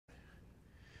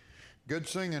Good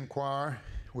singing, choir.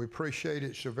 We appreciate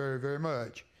it so very, very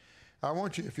much. I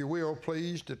want you, if you will,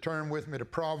 please, to turn with me to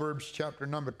Proverbs chapter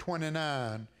number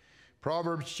 29.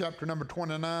 Proverbs chapter number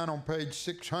 29 on page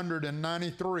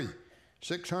 693.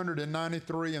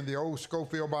 693 in the old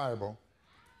Schofield Bible.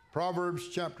 Proverbs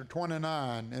chapter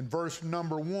 29 and verse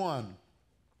number 1.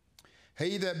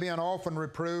 He that being often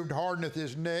reproved hardeneth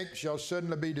his neck shall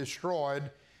suddenly be destroyed,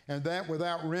 and that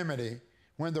without remedy.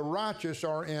 When the righteous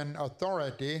are in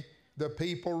authority, the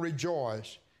people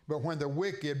rejoice. But when the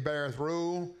wicked beareth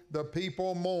rule, the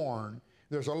people mourn.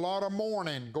 There's a lot of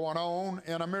mourning going on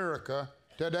in America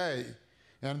today.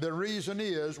 And the reason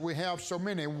is we have so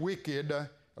many wicked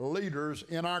leaders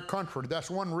in our country.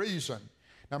 That's one reason.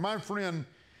 Now, my friend,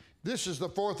 this is the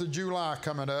 4th of July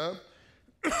coming up.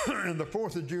 And the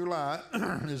 4th of July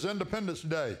is Independence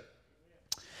Day.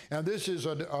 And this is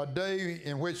a day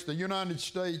in which the United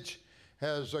States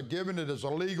has given it as a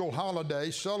legal holiday,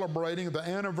 celebrating the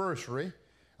anniversary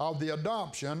of the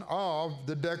adoption of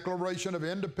the Declaration of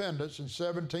Independence in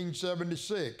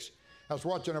 1776. I was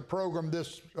watching a program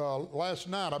this last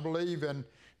night, I believe, and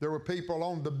there were people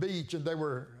on the beach and they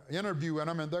were interviewing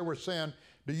them and they were saying,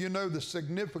 do you know the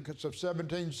significance of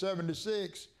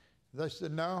 1776? They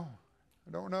said, no,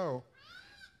 I don't know.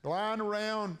 Lying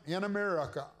around in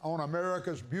America, on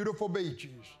America's beautiful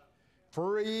beaches,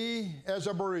 free as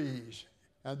a breeze,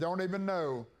 and don't even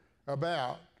know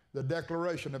about the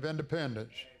Declaration of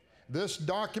Independence. This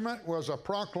document was a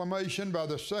proclamation by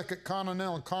the Second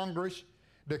Continental Congress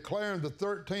declaring the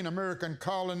 13 American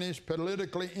colonies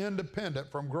politically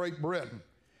independent from Great Britain.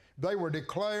 They were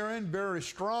declaring very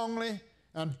strongly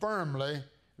and firmly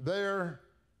their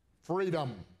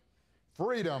freedom.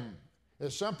 Freedom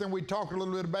is something we talked a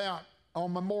little bit about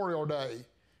on Memorial Day.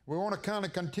 We want to kind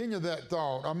of continue that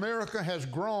thought. America has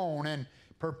grown and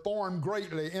performed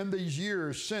greatly in these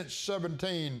years since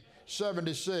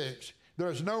 1776.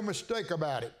 There's no mistake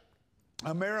about it.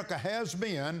 America has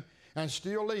been and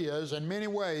still is in many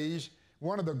ways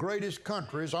one of the greatest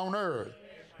countries on earth.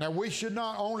 Now, we should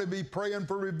not only be praying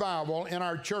for revival in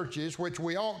our churches, which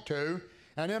we ought to,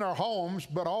 and in our homes,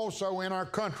 but also in our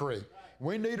country.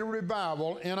 We need a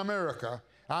revival in America.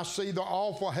 I see the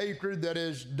awful hatred that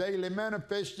is daily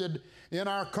manifested in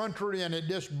our country, and it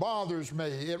just bothers me.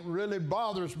 It really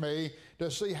bothers me to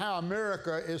see how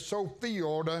America is so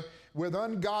filled with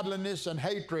ungodliness and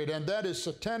hatred, and that is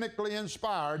satanically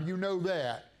inspired. You know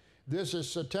that. This is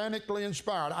satanically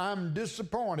inspired. I'm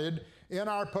disappointed in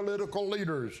our political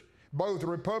leaders. Both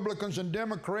Republicans and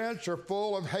Democrats are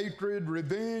full of hatred,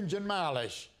 revenge, and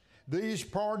malice. These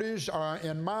parties are,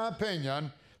 in my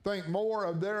opinion, think more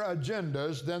of their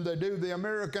agendas than they do the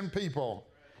American people.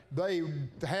 They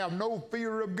have no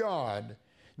fear of God.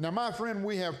 Now, my friend,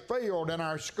 we have failed in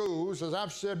our schools. As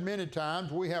I've said many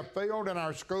times, we have failed in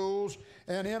our schools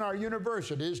and in our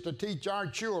universities to teach our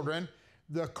children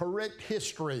the correct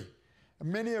history.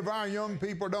 Many of our young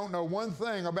people don't know one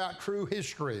thing about true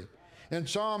history. In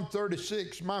Psalm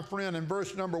 36, my friend, in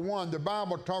verse number 1, the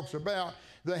Bible talks about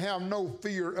they have no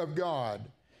fear of God.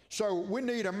 So we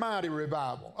need a mighty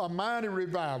revival, a mighty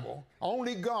revival.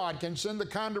 Only God can send the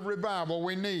kind of revival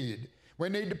we need. We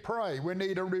need to pray. We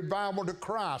need a revival to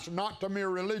Christ, not to mere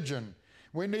religion.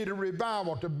 We need a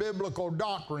revival to biblical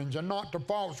doctrines and not to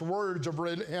false words of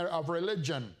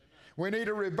religion. We need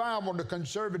a revival to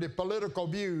conservative political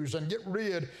views and get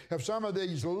rid of some of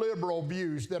these liberal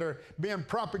views that are being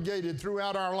propagated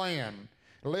throughout our land.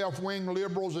 Left-wing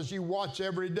liberals, as you watch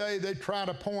every day, they try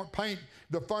to paint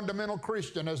the fundamental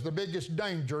Christian as the biggest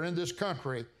danger in this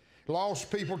country.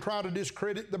 Lost people try to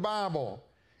discredit the Bible.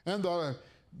 And the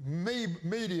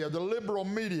media, the liberal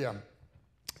media,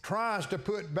 tries to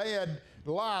put bad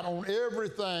light on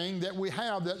everything that we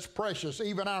have that's precious,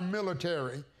 even our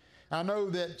military. I know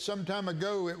that some time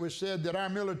ago it was said that our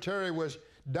military was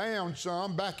down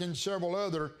some back in several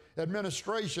other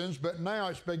administrations, but now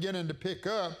it's beginning to pick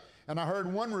up. And I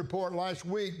heard one report last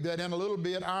week that in a little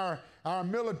bit our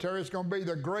military is going to be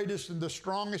the greatest and the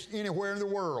strongest anywhere in the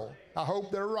world. I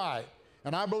hope they're right,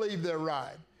 and I believe they're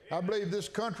right. I believe this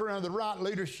country under the right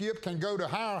leadership can go to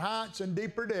higher heights and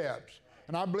deeper depths.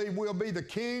 And I believe we'll be the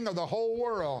king of the whole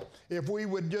world if we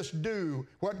would just do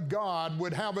what God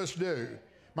would have us do.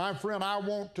 My friend, I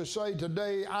want to say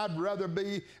today I'd rather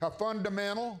be a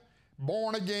fundamental,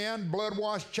 born again,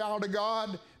 blood-washed child of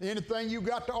God than anything you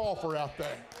got to offer out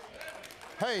there.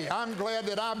 Hey, I'm glad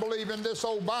that I believe in this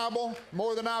old Bible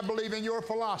more than I believe in your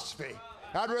philosophy.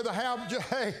 I'd rather have,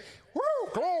 hey, woo,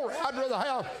 glory, I'd rather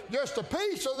have just a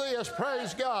piece of this,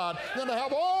 praise God, than to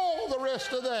have all the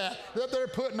rest of that they're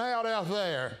putting out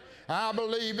there. I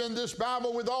believe in this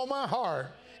Bible with all my heart.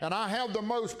 And I have the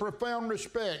most profound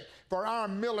respect for our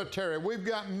military. We've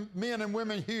got men and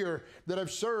women here that have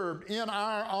served in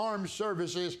our armed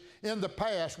services in the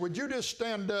past. Would you just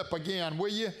stand up again, will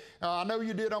you? I know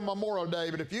you did on Memorial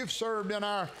Day, but if you've served in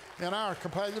our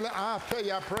capacity, I tell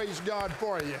you, I praise God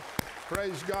for you.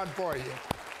 Praise God for you.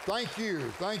 Thank you.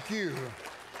 Thank you.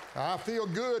 I feel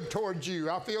good towards you.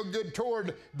 I feel good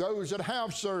toward those that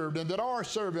have served and that are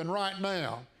serving right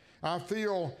now. I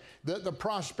feel that the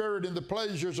prosperity and the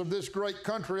pleasures of this great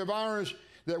country of ours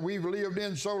that we've lived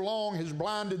in so long has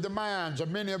blinded the minds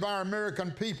of many of our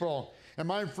American people. And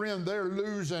my friend, they're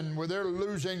losing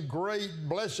great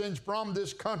blessings from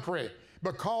this country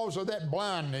because of that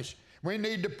blindness. We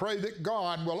need to pray that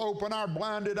God will open our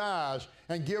blinded eyes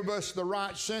and give us the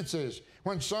right senses.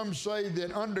 When some say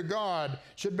that under God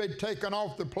should be taken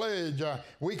off the pledge,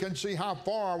 we can see how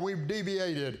far we've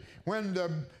deviated. When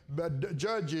the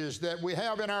judges that we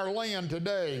have in our land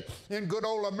today, in good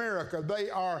old America, they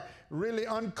are really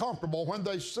uncomfortable when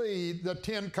they see the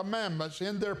 10 Commandments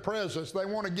in their presence. They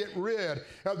want to get rid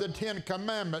of the 10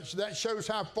 Commandments. That shows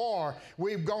how far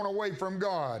we've gone away from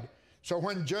God. So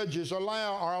when judges are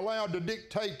allowed to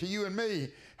dictate to you and me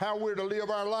how we're to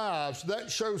live our lives, that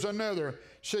shows another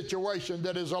situation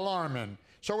that is alarming.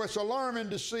 So it's alarming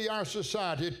to see our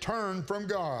society turn from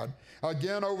God.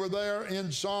 Again, over there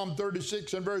in Psalm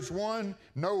 36 and verse 1,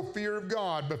 no fear of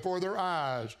God before their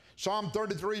eyes. Psalm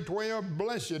 33:12,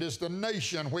 blessed is the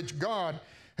nation whose God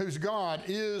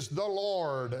is the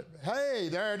Lord. Hey,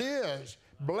 there it is.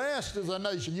 Blessed is the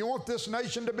nation. You want this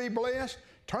nation to be blessed?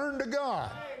 Turn to God.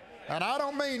 And I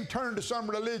don't mean turn to some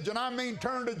religion. I mean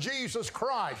turn to Jesus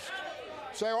Christ.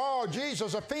 Say, oh,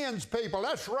 Jesus offends people.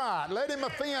 That's right. Let him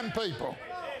offend people.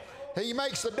 He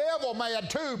makes the devil mad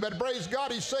too, but praise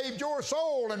God, he saved your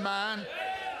soul and mine.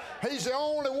 He's the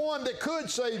only one that could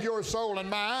save your soul and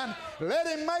mine. Let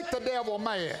him make the devil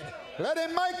mad. Let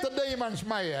him make the demons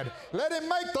mad. Let him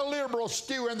make the liberals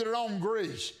stew in their own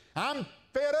grease. I'm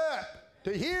fed up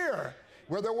to hear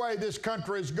with the way this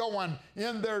country is going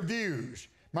in their views.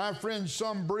 My friends,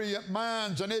 some brilliant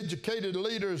minds and educated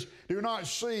leaders do not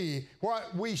see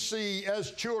what we see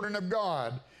as children of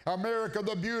God. America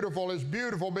the beautiful is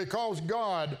beautiful because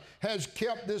God has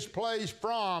kept this place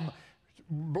from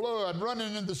blood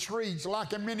running in the streets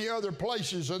like in many other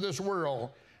places of this world.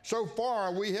 So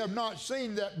far, we have not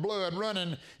seen that blood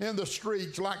running in the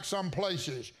streets like some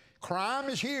places. Crime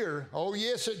is here. Oh,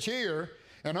 yes, it's here.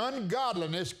 And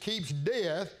ungodliness keeps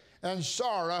death and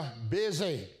sorrow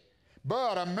busy.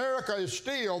 But America is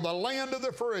still the land of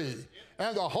the free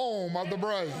and the home of the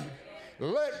brave.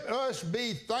 Let us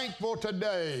be thankful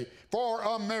today for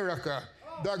America,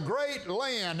 the great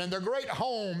land and the great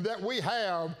home that we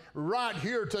have right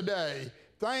here today.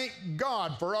 Thank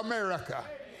God for America.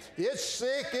 It's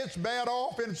sick, it's bad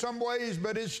off in some ways,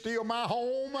 but it's still my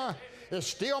home. It's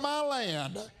still my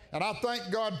land, and I thank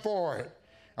God for it.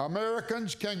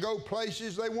 Americans can go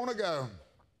places they want to go.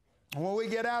 When we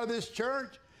get out of this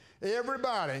church,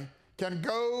 everybody can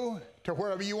go to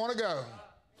wherever you want to go.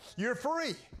 You're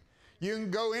free. You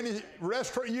can go any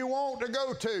restaurant you want to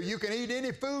go to. You can eat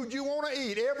any food you want to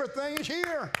eat. Everything is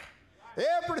here.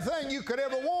 Everything you could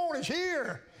ever want is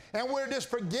here. And we're just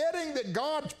forgetting that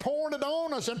God's pouring it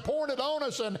on us and pouring it on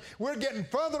us, and we're getting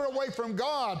further away from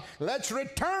God. Let's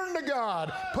return to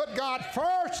God. Put God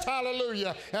first,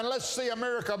 hallelujah, and let's see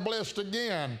America blessed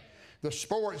again. The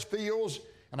sports fields,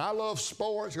 and I love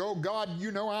sports. Oh, God,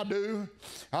 you know I do.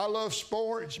 I love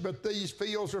sports, but these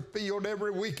fields are filled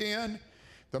every weekend.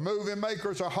 The movie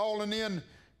makers are hauling in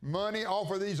money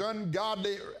off of these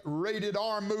ungodly rated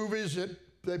R movies that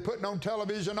they're putting on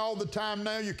television all the time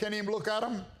now. You can't even look at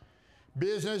them.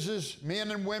 Businesses,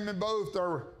 men and women both,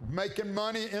 are making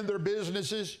money in their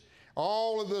businesses.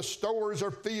 All of the stores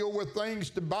are filled with things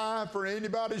to buy for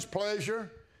anybody's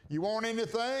pleasure. You want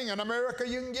anything in America,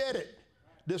 you can get it.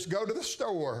 Just go to the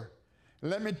store.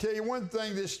 Let me tell you one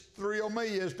thing that's thrilled me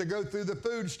is to go through the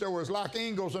food stores like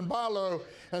Ingalls and Barlow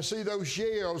and see those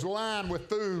shelves lined with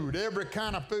food, every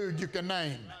kind of food you can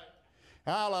name.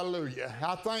 Hallelujah.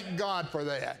 I thank God for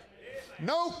that.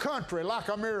 No country like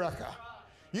America.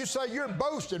 You say you're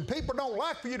boasting. People don't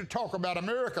like for you to talk about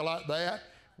America like that.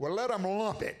 Well, let them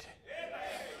lump it.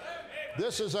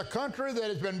 This is a country that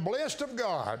has been blessed of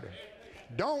God.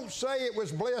 Don't say it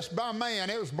was blessed by man.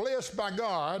 It was blessed by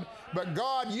God, but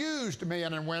God used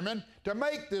men and women to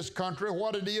make this country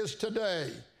what it is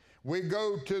today. We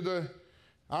go to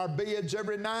our beds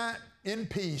every night in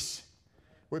peace.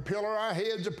 We pillow our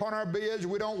heads upon our beds.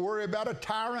 We don't worry about a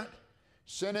tyrant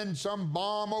sending some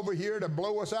bomb over here to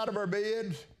blow us out of our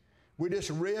beds. We just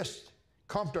rest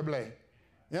comfortably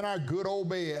in our good old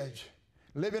beds.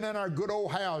 living in our good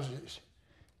old houses.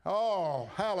 Oh,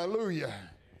 hallelujah.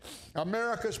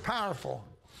 America's powerful,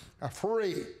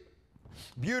 free,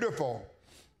 beautiful,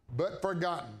 but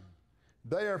forgotten.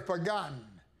 They are forgotten.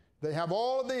 They have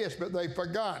all of this, but they've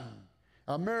forgotten.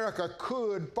 America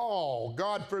could fall,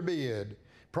 God forbid.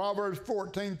 Proverbs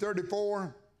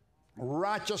 14:34,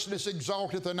 righteousness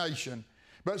exalteth a nation,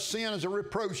 but sin is a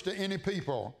reproach to any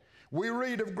people. We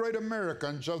read of great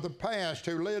Americans of the past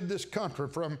who led this country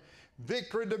from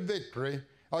victory to victory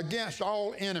against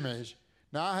all enemies.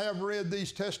 Now, I have read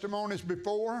these testimonies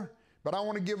before, but I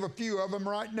want to give a few of them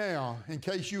right now in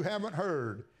case you haven't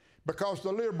heard, because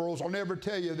the liberals will never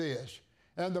tell you this,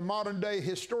 and the modern day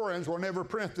historians will never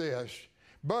print this.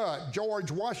 But George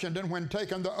Washington, when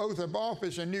taking the oath of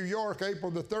office in New York,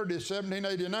 April the 30th,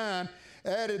 1789,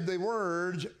 added the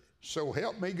words, "So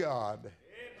help me God."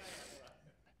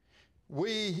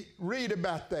 We read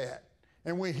about that,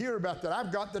 and we hear about that.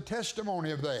 I've got the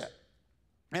testimony of that.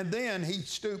 And then he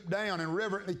stooped down and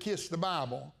reverently kissed the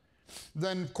Bible.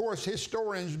 Then, of course,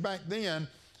 historians back then,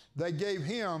 they gave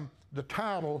him the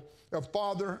title of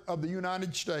Father of the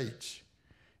United States.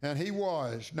 And he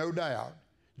was, no doubt.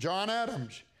 John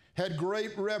Adams had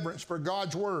great reverence for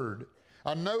God's Word.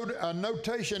 A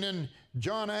notation in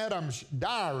John Adams'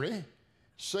 diary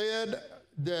said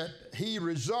that he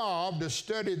resolved to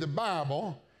study the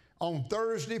Bible on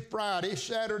Thursday, Friday,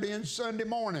 Saturday, and Sunday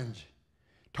mornings.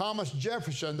 Thomas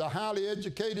Jefferson, the highly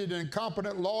educated and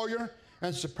competent lawyer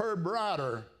and superb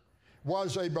writer,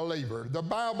 was a believer. The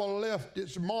Bible left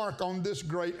its mark on this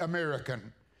great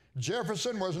American.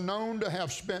 Jefferson was known to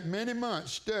have spent many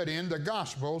months studying the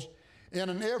Gospels in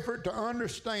an effort to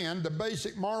understand the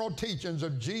basic moral teachings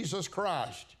of Jesus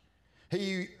Christ.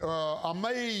 He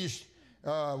was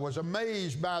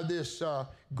amazed by this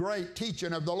great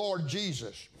teaching of the Lord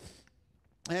Jesus.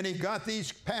 And he got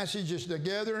these passages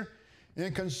together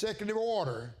in consecutive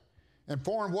order and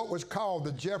formed what was called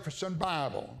the Jefferson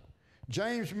Bible.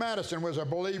 James Madison was a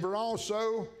believer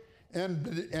also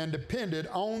and depended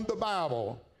on the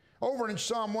Bible. Over in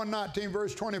Psalm 119,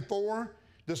 verse 24,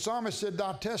 the psalmist said,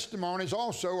 "Thy testimonies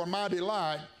also are my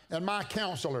delight and my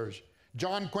counselors."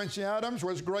 John Quincy Adams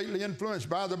was greatly influenced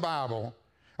by the Bible.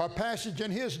 A passage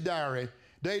in his diary,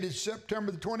 dated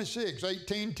September 26,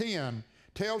 1810,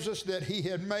 tells us that he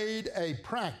had made a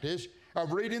practice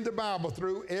of reading the Bible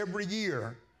through every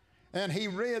year. And he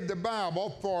read the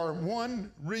Bible for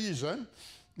one reason,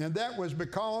 and that was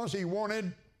because he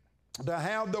wanted to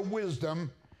have the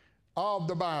wisdom of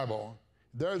the Bible.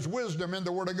 There's wisdom in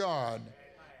the Word of God.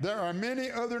 There are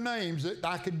many other names that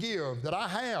I could give, that I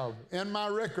have in my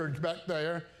records back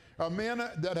there, of men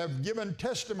that have given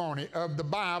testimony of the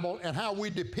Bible and how we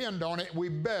depend on it. We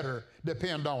better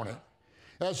depend on it.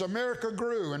 As America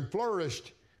grew and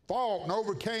flourished, fought and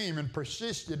overcame and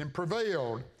persisted and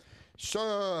prevailed,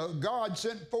 so God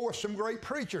sent forth some great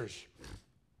preachers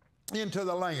into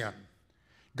the land.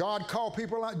 God called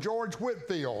people like George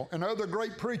Whitefield and other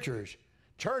great preachers.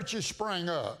 Churches sprang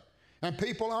up, and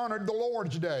people honored the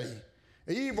Lord's Day.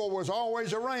 Evil was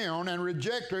always around, and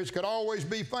rejectors could always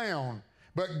be found.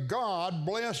 But God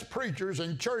blessed preachers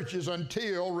and churches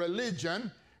until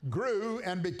religion grew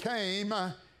and became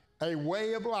a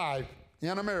way of life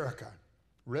in America.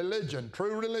 Religion,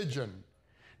 true religion.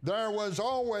 There was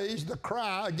always the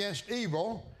cry against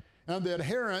evil and the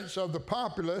adherence of the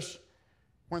populace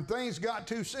when things got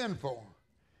too sinful.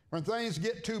 When things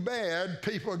get too bad,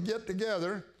 people get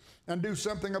together and do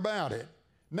something about it.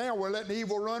 Now we're letting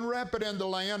evil run rampant in the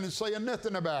land and saying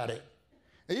nothing about it.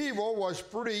 Evil was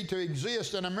free to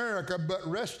exist in America, but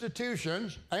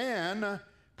restitutions and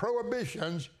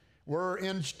prohibitions were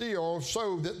instilled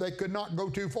so that they could not go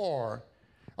too far.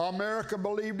 America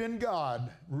believed in God,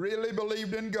 really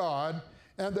believed in God,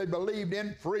 and they believed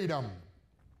in freedom.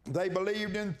 They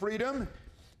believed in freedom,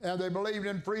 and they believed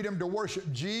in freedom to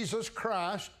worship Jesus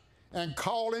Christ and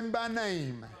call Him by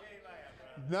name.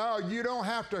 No, you don't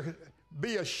have to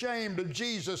be ashamed of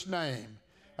Jesus' name.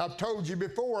 I've told you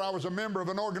before, I was a member of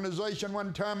an organization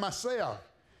one time myself,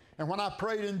 and when I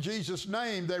prayed in Jesus'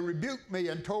 name, they rebuked me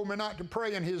and told me not to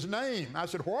pray in His name. I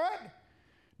said, "What?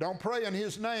 Don't pray in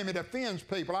His name. It offends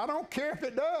people." I don't care if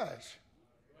it does.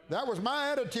 That was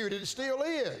my attitude. It still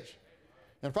is.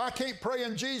 If I can't pray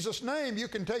in Jesus' name, you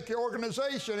can take your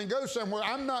organization and go somewhere.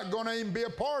 I'm not going to even be a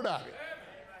part of it.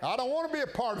 I don't want to be a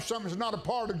part of something that's not a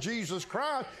part of Jesus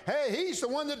Christ. Hey, He's the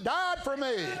one that died for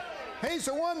me. He's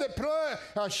the one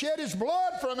that shed His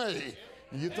blood for me.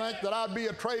 You think that I'd be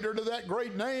a traitor to that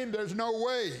great name? There's no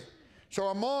way. So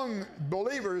among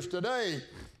believers today,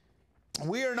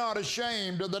 we are not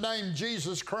ashamed of the name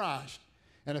Jesus Christ.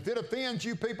 And if it offends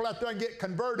you, people out there get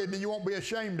converted and you won't be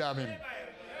ashamed of him.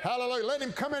 Hallelujah. Let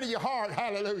him come into your heart.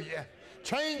 Hallelujah.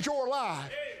 Change your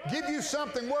life. Give you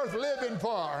something worth living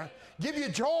for. Give you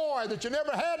joy that you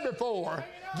never had before.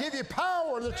 Give you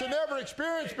power that you never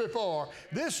experienced before.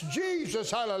 This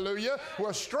Jesus, hallelujah,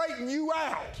 will straighten you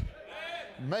out.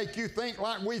 Make you think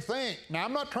like we think. Now,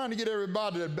 I'm not trying to get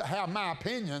everybody to have my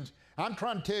opinions. I'm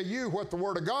trying to tell you what the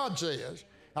Word of God says.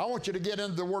 I want you to get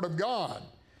into the Word of God.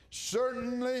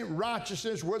 Certainly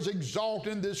righteousness was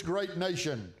exalted in this great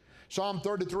nation. Psalm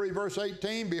 33, verse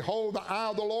 18, behold, the eye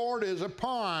of the Lord is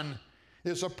upon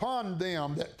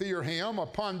them that fear him,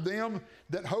 upon them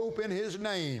that hope in his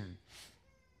name.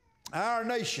 Our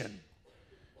nation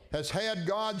has had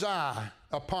God's eye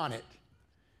upon it.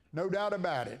 No doubt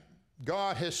about it.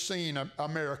 God has seen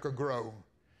America grow.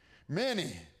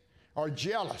 Many are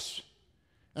jealous,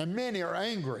 and many are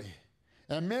angry,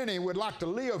 and many would like to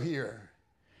live here,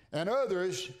 and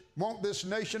others want this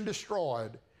nation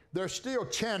destroyed. They're still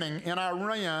chanting in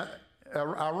Iran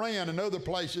and other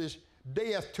places,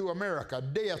 death to America,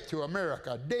 death to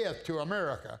America, death to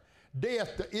America,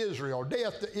 death to Israel,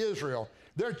 death to Israel.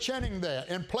 They're chanting that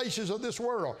in places of this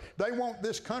world. They want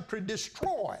this country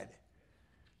destroyed.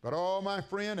 But oh, my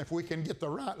friend, if we can get the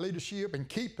right leadership and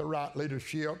keep the right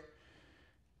leadership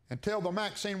and tell the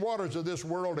Maxine Waters of this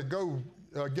world to go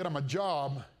get them a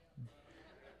job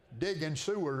digging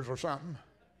sewers or something,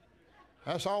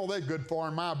 that's all they're good for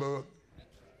in my book.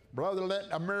 Brother, let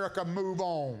America move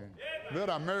on. Let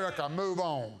America move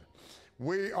on.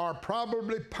 We are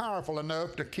probably powerful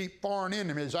enough to keep foreign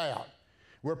enemies out.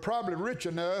 We're probably rich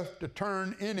enough to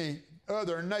turn any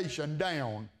other nation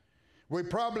down. We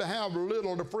probably have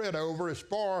little to fret over as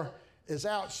far as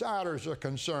outsiders are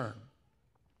concerned.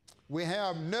 We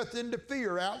have nothing to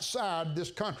fear outside this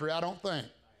country, I don't think.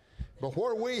 But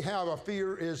where we have a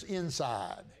fear is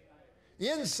inside.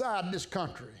 Inside this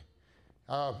country,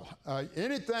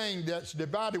 anything that's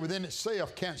divided within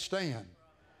itself can't stand.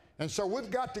 And so we've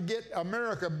got to get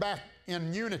America back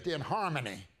in unity and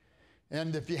harmony.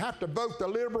 And if you have to vote the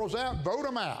liberals out, vote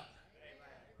them out.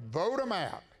 Vote them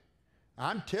out.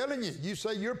 I'm telling you, you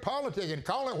say you're politicking,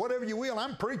 call it whatever you will.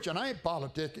 I'm preaching, I ain't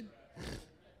politicking.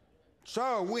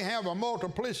 So we have a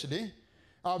multiplicity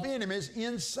of enemies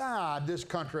inside this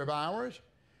country of ours.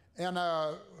 And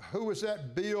who was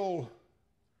that? Bill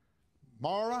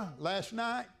Mara last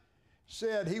night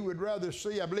said he would rather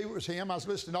see, I believe it was him, I was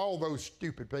listening to all those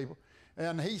stupid people,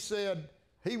 and he said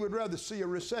he would rather see a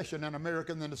recession in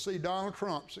America than to see Donald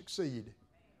Trump succeed.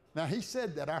 Now he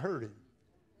said that, I heard him.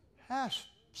 How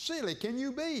silly can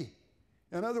you be?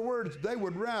 In other words, they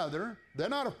would rather, they're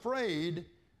not afraid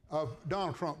of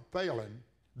Donald Trump failing,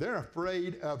 they're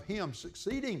afraid of him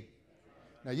succeeding.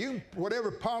 Now, you, whatever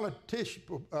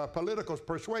political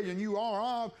persuasion you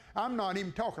are of, I'm not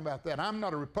even talking about that. I'm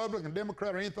not a Republican,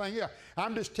 Democrat, or anything else.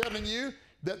 I'm just telling you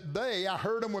that I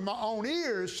heard them with my own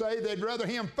ears say they'd rather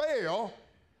him fail,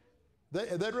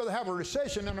 they'd rather have a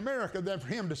recession in America than for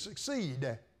him to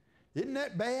succeed. Isn't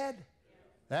that bad?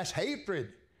 That's hatred.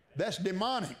 That's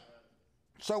demonic.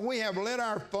 So we have let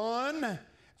our fun,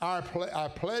 our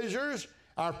pleasures,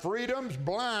 our freedoms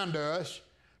blind us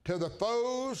to the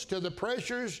foes, to the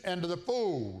pressures, and to the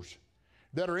fools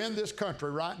that are in this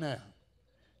country right now.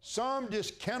 Some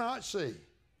just cannot see.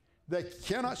 They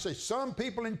cannot see. Some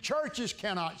people in churches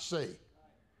cannot see.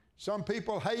 Some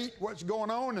people hate what's going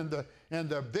on and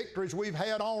the victories we've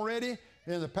had already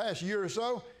in the past year or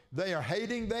so. They are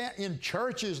hating that. In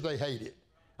churches, they hate it.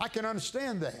 I can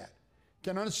understand that.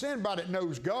 Can understand anybody that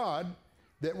knows God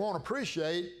that won't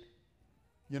appreciate,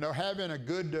 having a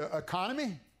good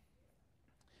economy,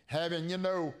 having,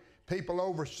 people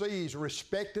overseas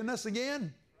respecting us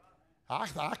again. I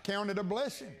count it a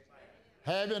blessing.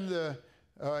 Having the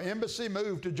embassy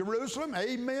moved to Jerusalem,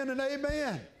 amen and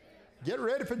amen. Get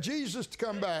ready for Jesus to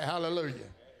come back, hallelujah.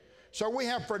 So we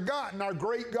have forgotten our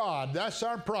great God. That's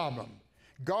our problem.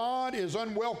 God is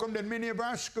unwelcomed in many of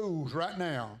our schools right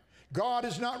now. God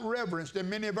is not reverenced in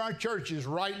many of our churches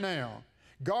right now.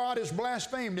 God is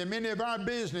blasphemed in many of our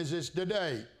businesses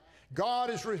today. God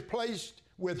is replaced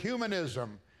with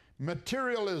humanism,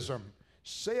 materialism,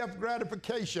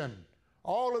 self-gratification,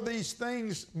 all of these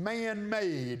things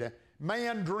man-made,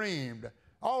 man-dreamed.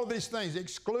 All of these things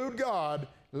exclude God.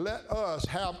 Let us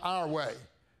have our way.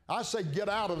 I say get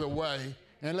out of the way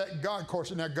and let God, of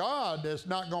course, now God is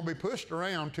not going to be pushed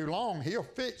around too long. He'll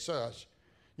fix us.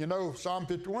 Psalm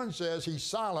 51 says he's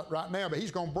silent right now, but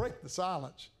he's going to break the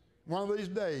silence. One of these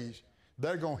days,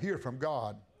 they're going to hear from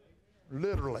God,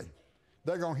 literally.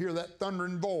 They're going to hear that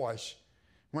thundering voice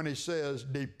when he says,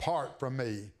 depart from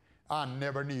me, I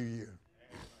never knew you.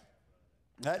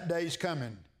 That day's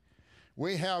coming.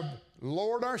 We have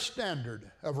lowered our standard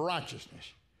of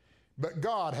righteousness, but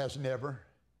God has never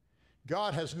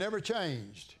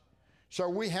changed. So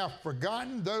we have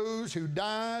forgotten those who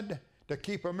died to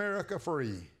keep America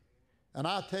free. And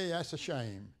I tell you, that's a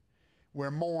shame.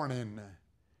 We're mourning.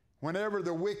 Whenever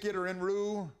the wicked are in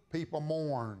rule, people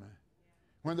mourn.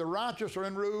 When the righteous are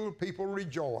in rule, people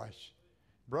rejoice.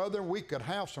 Brother, we could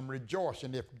have some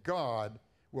rejoicing if God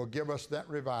will give us that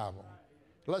revival.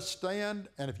 Let's stand,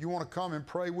 and if you want to come and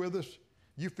pray with us,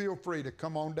 you feel free to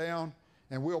come on down,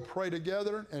 and we'll pray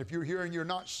together. And if you're here and you're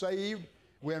not saved,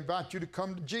 we invite you to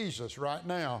come to Jesus right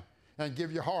now and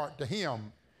give your heart to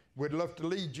Him. We'd love to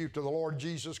lead you to the Lord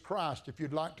Jesus Christ if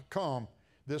you'd like to come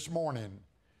this morning.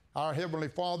 Our Heavenly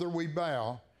Father, we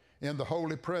bow in the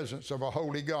holy presence of a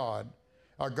holy God,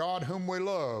 a God whom we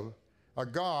love, a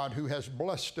God who has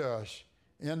blessed us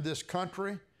in this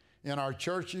country, in our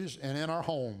churches, and in our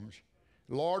homes.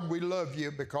 Lord, we love you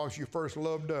because you first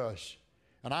loved us.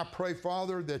 And I pray,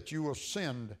 Father, that you will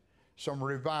send some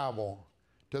revival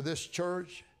to this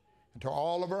church, and to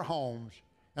all of our homes,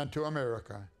 and to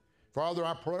America. Father,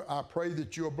 I pray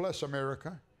that you'll bless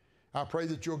America. I pray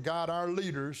that you'll guide our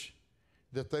leaders,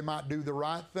 that they might do the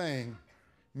right thing,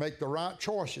 make the right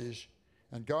choices,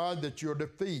 and God, that you'll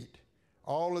defeat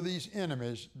all of these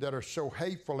enemies that are so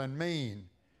hateful and mean.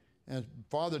 And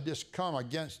Father, just come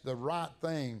against the right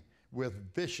thing with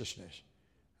viciousness.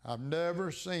 I've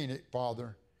never seen it,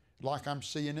 Father, like I'm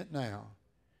seeing it now.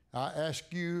 I ask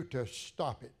you to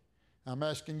stop it. I'm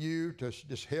asking you to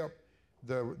just help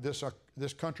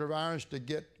this country of ours to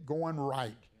get going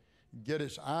right, get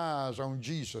its eyes on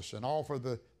Jesus and off of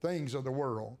the things of the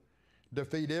world.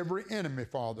 Defeat every enemy,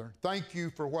 Father. Thank you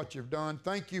for what you've done.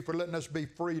 Thank you for letting us be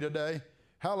free today.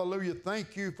 Hallelujah.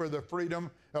 Thank you for the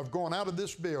freedom of going out of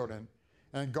this building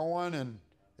and going and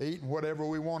eating whatever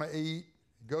we want to eat,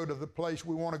 go to the place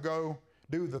we want to go,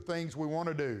 do the things we want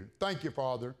to do. Thank you,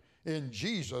 Father. In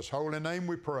Jesus' holy name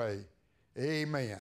we pray. Amen.